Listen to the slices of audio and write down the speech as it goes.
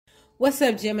What's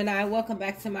up, Gemini? Welcome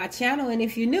back to my channel. And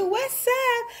if you're new, what's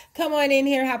up? Come on in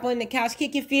here, hop on the couch,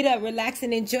 kick your feet up, relax,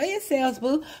 and enjoy yourselves,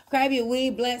 boo. Grab your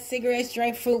weed, blunt, cigarettes,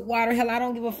 drink fruit, water. Hell, I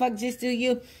don't give a fuck, just do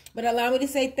you. But allow me to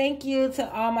say thank you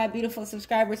to all my beautiful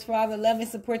subscribers for all the love and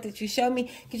support that you show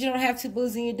me. Because you don't have two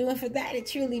boos and you're doing for that. It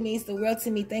truly means the world to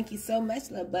me. Thank you so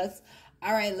much, love bugs.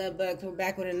 All right, love bugs, we're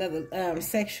back with another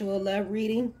sexual love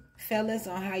reading, fellas,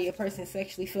 on how your person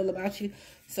sexually feel about you.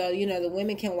 So, you know, the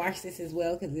women can watch this as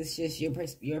well because it's just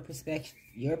your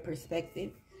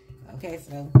perspective. Okay,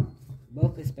 so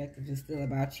both perspectives are still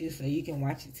about you, so you can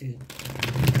watch it too.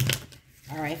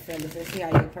 All right, fellas, let's see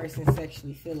how your person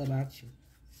sexually feel about you.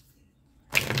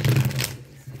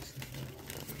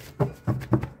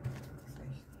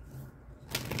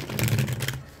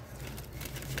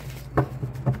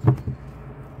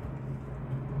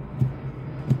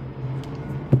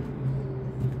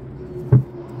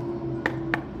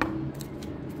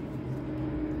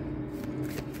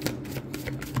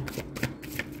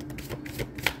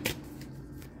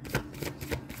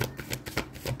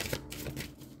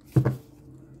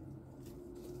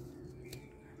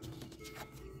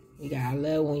 I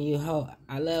love when you hold.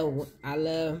 I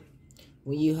love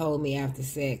when you hold me after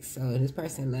sex. So this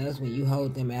person loves when you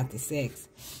hold them after sex.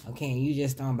 Okay, and you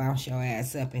just don't bounce your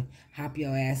ass up and hop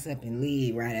your ass up and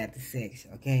leave right after sex.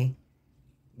 Okay,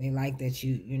 they like that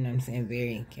you know what I'm saying,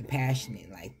 very compassionate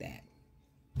like that.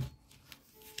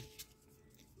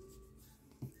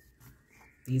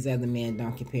 These other men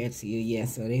don't compare to you. Yeah,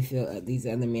 so they feel these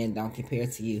other men don't compare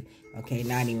to you. Okay,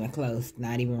 not even close,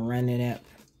 not even running up.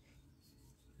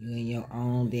 You in your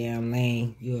own damn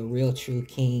lane. You're a real true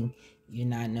king. You're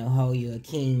not no hoe. You're a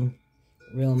king.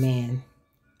 Real man.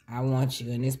 I want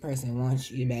you, and this person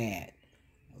wants you bad.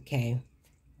 Okay?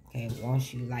 Okay,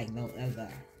 wants you like no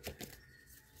other.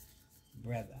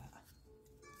 Brother.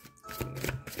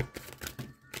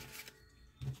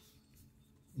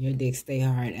 Your dick stay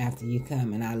hard after you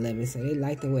come, and I love it. So they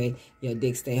like the way your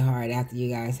dick stay hard after you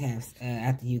guys have,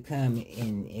 after you come,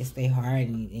 and it stay hard,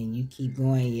 and you keep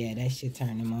going. Yeah, that shit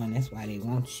turn them on. That's why they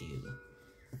want you.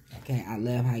 Okay, I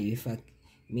love how you fuck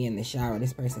me in the shower.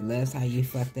 This person loves how you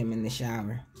fuck them in the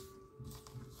shower.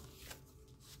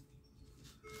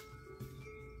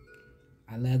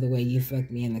 I love the way you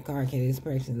fuck me in the car. Okay, this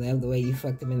person loves the way you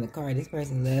fuck them in the car. This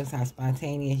person loves how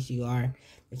spontaneous you are.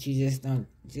 That you just don't,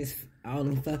 just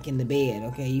only fuck in the bed.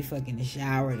 Okay, you fuck in the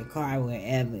shower, the car,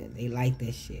 wherever. They like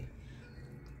that shit.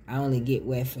 I only get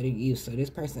wet for you. So this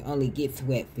person only gets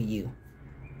wet for you.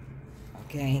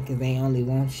 Okay, because they only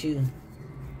want you.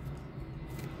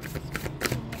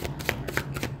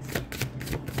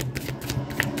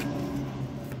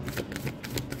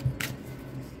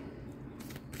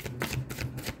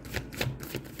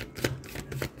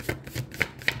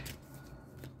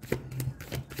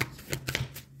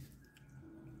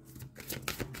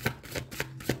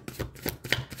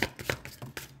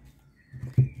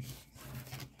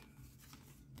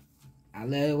 I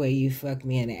love the way you fuck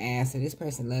me in the ass. So this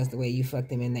person loves the way you fuck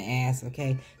them in the ass,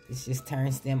 okay? This just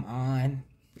turns them on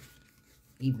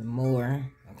even more.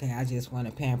 Okay, I just want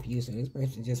to pamper you. So this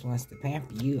person just wants to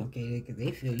pamper you, okay? Because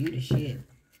they feel you the shit.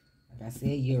 Like I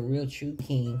said, you're a real true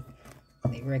king.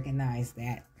 They recognize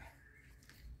that.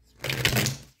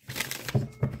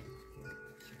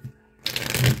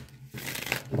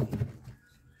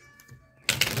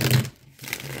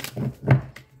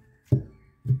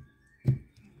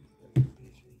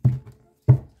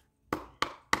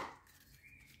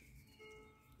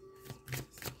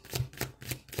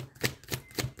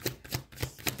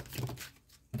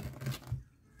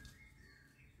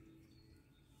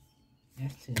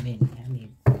 That's too many. I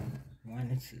need one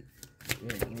or two.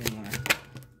 Really, give me one.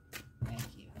 Thank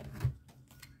you.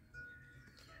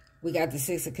 We got the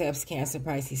Six of Cups, Cancer,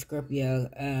 Pisces, Scorpio.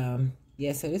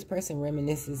 Yeah, so this person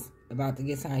reminisces about the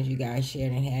good times you guys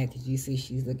shared and had, because you see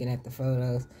she's looking at the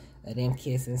photos of them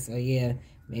kissing. So yeah,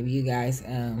 maybe you guys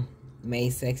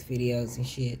made sex videos and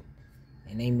shit,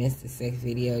 and they missed the sex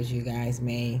videos you guys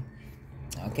made.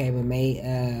 Okay,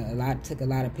 but took a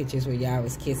lot of pictures where y'all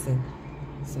was kissing.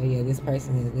 So yeah, this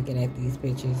person is looking at these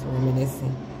pictures,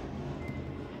 reminiscing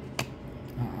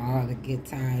on all the good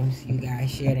times you guys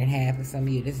shared and had. For some of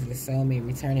you, this is a soulmate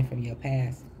returning from your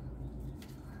past.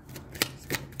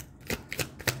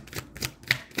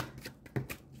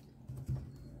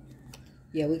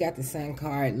 Yeah, we got the Sun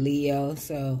card, Leo.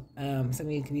 So some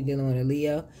of you could be dealing with a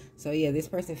Leo. So yeah, this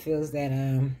person feels that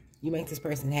you make this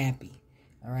person happy.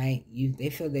 All right,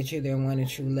 they feel that you're their one and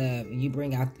true love, and you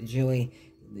bring out the joy.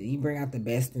 You bring out the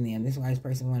best in them. This is why this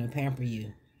person want to pamper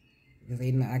you. Because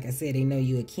they know, like I said, they know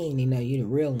you a king. They know you the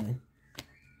real one.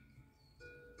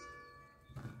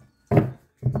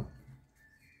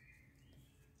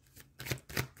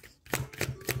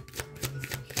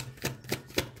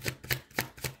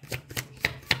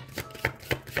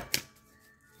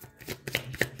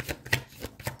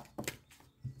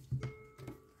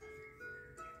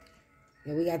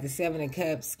 Yeah, we got the 7 of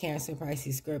Cups, Cancer,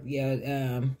 Pisces,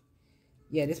 Scorpio.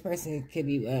 Yeah, this person could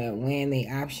be weighing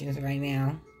their options right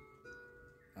now.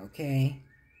 Okay.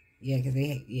 Yeah, because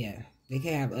they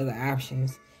could have other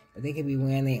options, but they could be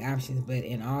weighing their options. But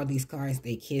in all these cards,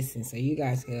 they kissing. So you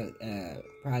guys could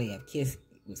probably have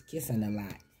was kissing a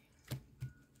lot.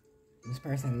 This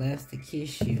person loves to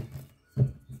kiss you.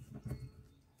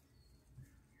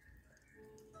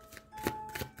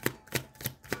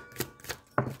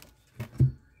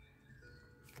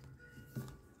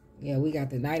 Yeah, we got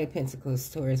the Knight of Pentacles,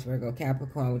 Taurus, Virgo,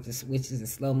 Capricorn, which is a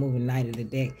slow-moving knight of the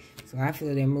deck. So I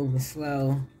feel they're moving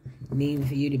slow, needing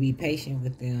for you to be patient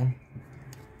with them.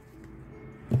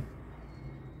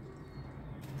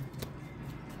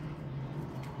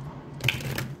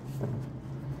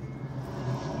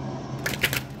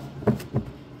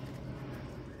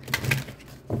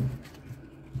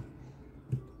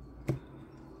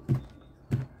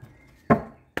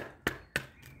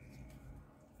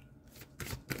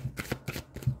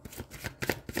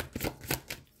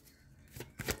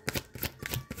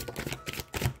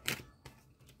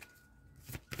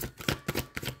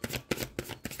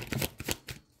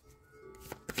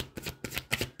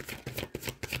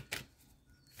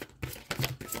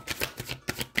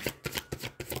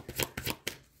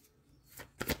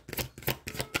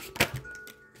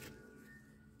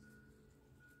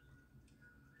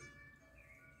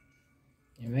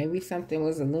 And maybe something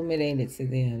was illuminated to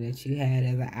them that you had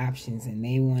other options and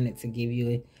they wanted to give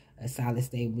you a solid,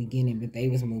 stable beginning, but they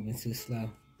was moving too slow.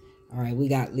 All right, we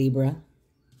got Libra.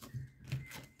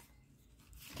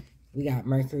 We got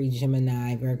Mercury,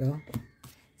 Gemini, Virgo,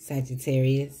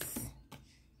 Sagittarius,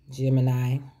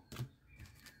 Gemini,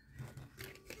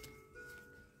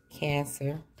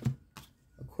 Cancer,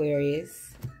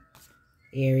 Aquarius,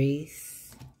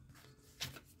 Aries,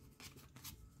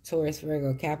 Taurus,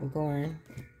 Virgo, Capricorn,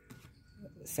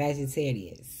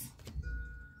 Sagittarius.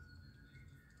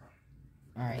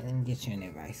 All right, let me get you an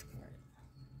advice card.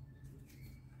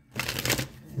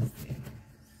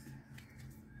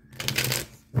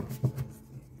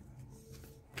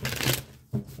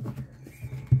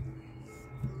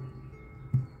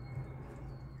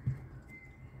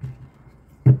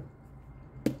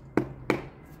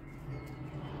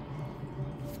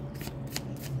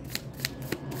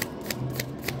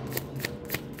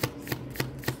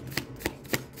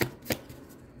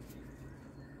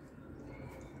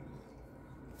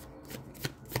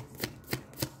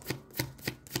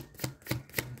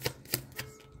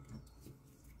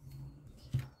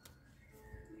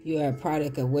 You are a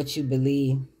product of what you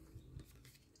believe.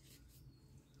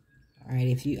 All right,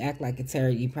 if you act like a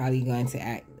turd, you're probably going to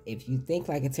act. If you think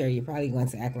like a turd, you're probably going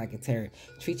to act like a turd.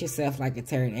 Treat yourself like a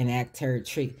turd and act turd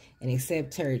treat and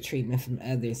accept turd treatment from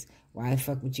others. Why the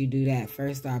fuck would you do that?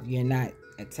 First off, you're not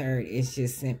a turd. It's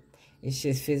just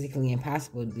physically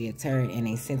impossible to be a turd and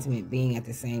a sentiment being at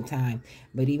the same time.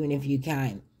 But even if you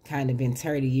kind of been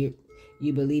turdy,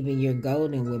 you believe in your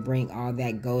golden will bring all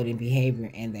that golden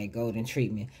behavior and that golden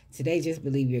treatment. Today, just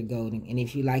believe you're golden, and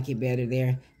if you like it better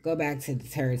there, go back to the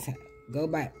turd. Go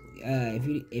back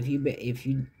if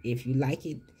you like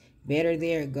it better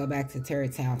there, go back to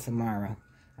Turd Town tomorrow.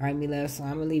 All right, me love. So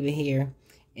I'm gonna leave it here,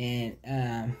 and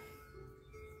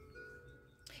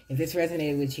if this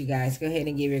resonated with you guys, go ahead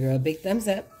and give your girl a big thumbs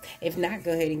up. If not,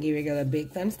 go ahead and give your girl a big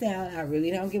thumbs down. I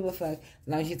really don't give a fuck as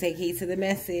long as you take heed to the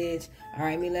message. All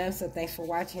right, me love. So thanks for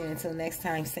watching. Until next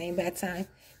time, same bad time,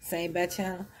 same bad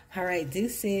channel. All right,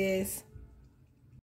 deuces.